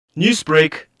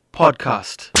Newsbreak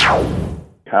Podcast.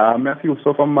 Matthew,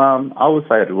 so from our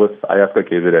side with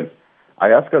IASCA Event,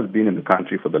 IASCA has been in the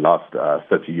country for the last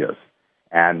 30 years.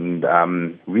 And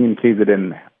we in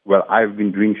KZN, I've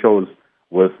been doing shows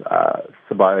with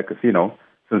Sibaya Casino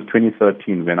since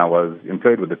 2013 when I was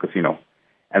employed with the casino.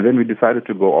 And then we decided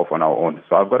to go off on our own.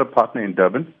 So I've got a partner in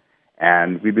Durban,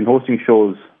 and we've been hosting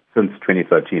shows since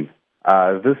 2013.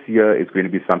 This year is going to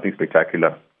be something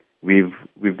spectacular. We've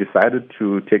decided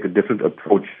to take a different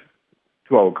approach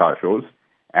to our car shows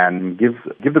and give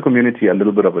the community a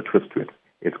little bit of a twist to it.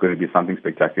 It's going to be something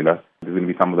spectacular. There's going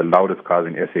to be some of the loudest cars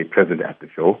in SA present at the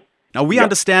show. Now, we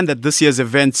understand that this year's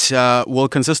event will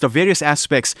consist of various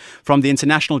aspects, from the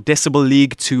International Decibel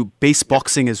League to bass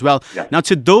boxing as well. Yeah. Now,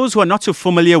 to those who are not too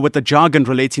familiar with the jargon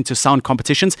relating to sound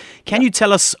competitions, can you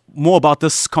tell us more about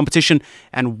this competition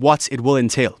and what it will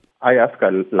entail?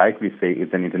 IASCA, like we say, is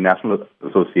an international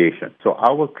association. So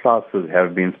our classes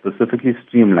have been specifically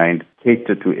streamlined,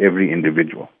 catered to every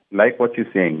individual. Like what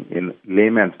you're saying, in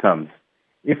layman's terms,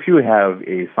 if you have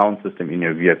a sound system in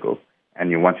your vehicle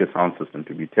and you want your sound system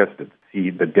to be tested,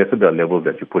 see the decibel levels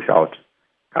that you push out,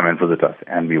 come and visit us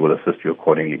and we will assist you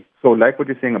accordingly. So like what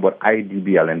you're saying about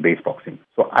IDBL and bass boxing.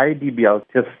 So IDBL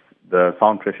tests the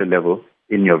sound pressure level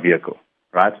in your vehicle,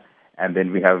 right? And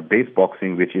then we have bass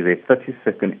boxing, which is a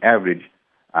 30-second average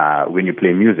when you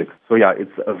play music. So yeah,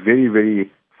 it's a very,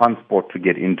 very fun sport to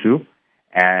get into,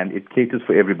 and it caters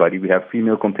for everybody. We have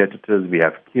female competitors, we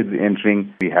have kids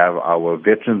entering, we have our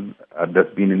veterans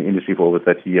that's been in the industry for over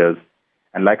 30 years.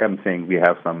 And like I'm saying, we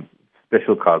have some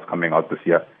special cars coming out this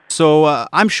year. So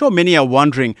I'm sure many are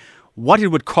wondering what it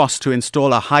would cost to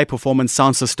install a high-performance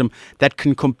sound system that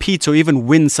can compete or even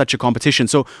win such a competition.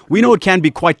 So we know it can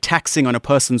be quite taxing on a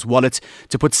person's wallet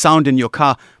to put sound in your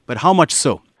car, but how much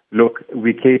so? Look,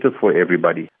 we cater for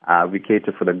everybody. We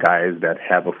cater for the guys that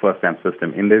have a first-time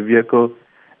system in their vehicle.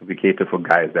 We cater for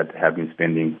guys that have been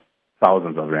spending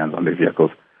thousands of rands on their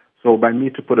vehicles. So by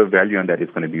me to put a value on that,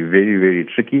 it's going to be very, very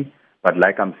tricky. But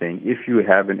like I'm saying, if you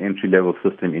have an entry-level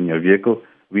system in your vehicle,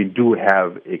 we do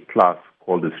have a class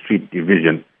called the Street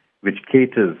Division, which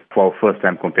caters for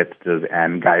first-time competitors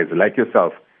and guys like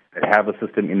yourself that have a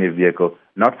system in their vehicle,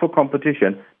 not for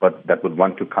competition, but that would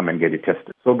want to come and get it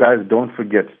tested. So guys, don't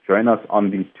forget, join us on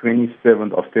the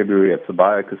 27th of February at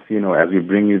Sibaya Casino as we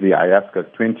bring you the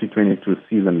IASCA 2022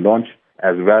 season launch,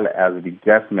 as well as the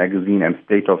Gas Magazine and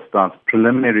State of Stance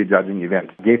preliminary judging event.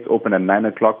 Gates open at 9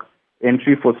 o'clock.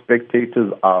 Entry for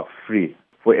spectators are free.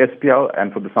 For SPL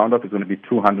and for the sound off, it's going to be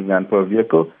 200 Rand per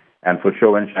vehicle. And for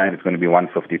show and shine, it's going to be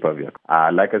 150 per vehicle.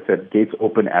 Like I said, gates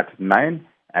open at 9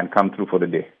 and come through for the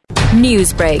day.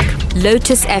 Newsbreak,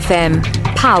 Lotus FM,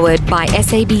 powered by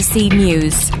SABC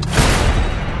News.